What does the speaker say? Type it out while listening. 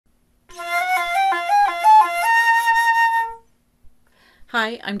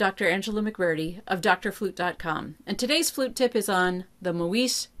Hi, I'm Dr. Angela McBurdy of DoctorFlute.com, and today's flute tip is on the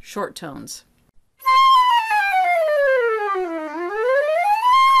Moyse short tones.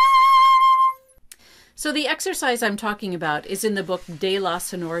 So the exercise I'm talking about is in the book De la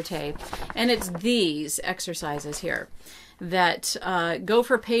Sonorite, and it's these exercises here that go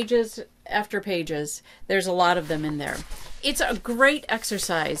for pages after pages. There's a lot of them in there. It's a great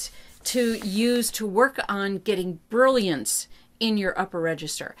exercise to use to work on getting brilliance in your upper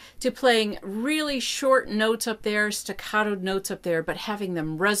register, to playing really short notes up there, staccato notes up there, but having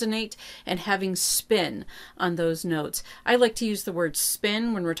them resonate and having spin on those notes. I like to use the word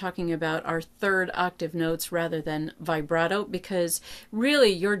spin when we're talking about our third octave notes rather than vibrato, because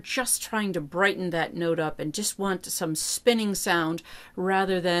really you're just trying to brighten that note up and just want some spinning sound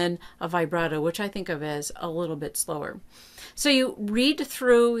rather than a vibrato, which I think of as a little bit slower. So you read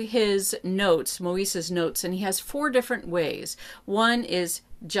through his notes, Moyse's notes, and he has 4 different ways. One is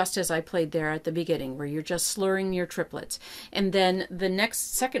just as I played there at the beginning, where you're just slurring your triplets. And then the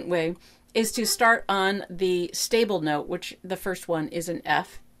second way is to start on the stable note, which the first one is an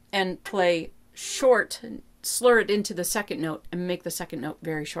F, and play short, slur it into the second note, and make the second note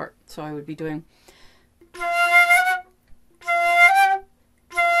very short. So I would be doing...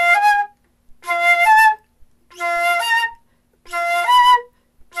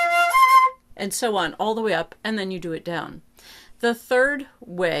 and so on, all the way up, and then you do it down. The third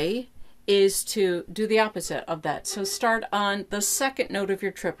way is to do the opposite of that. So start on the second note of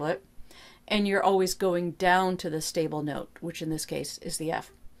your triplet, and you're always going down to the stable note, which in this case is the F.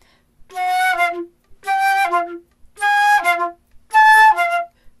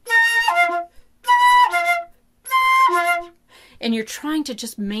 And you're trying to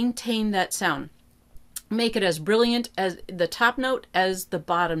just maintain that sound. Make it as brilliant as the top note as the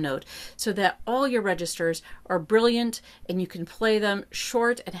bottom note, so that all your registers are brilliant and you can play them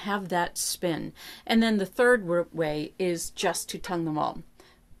short and have that spin. And then the third way is just to tongue them all.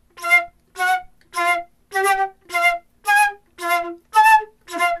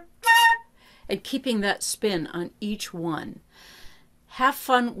 And keeping that spin on each one. Have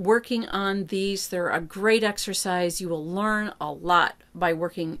fun working on these. They're a great exercise. You will learn a lot by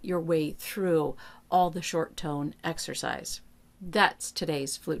working your way through all the short tone exercise. That's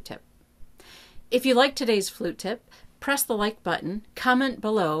today's flute tip. If you like today's flute tip, press the like button, comment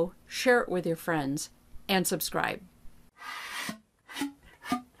below, share it with your friends, and subscribe.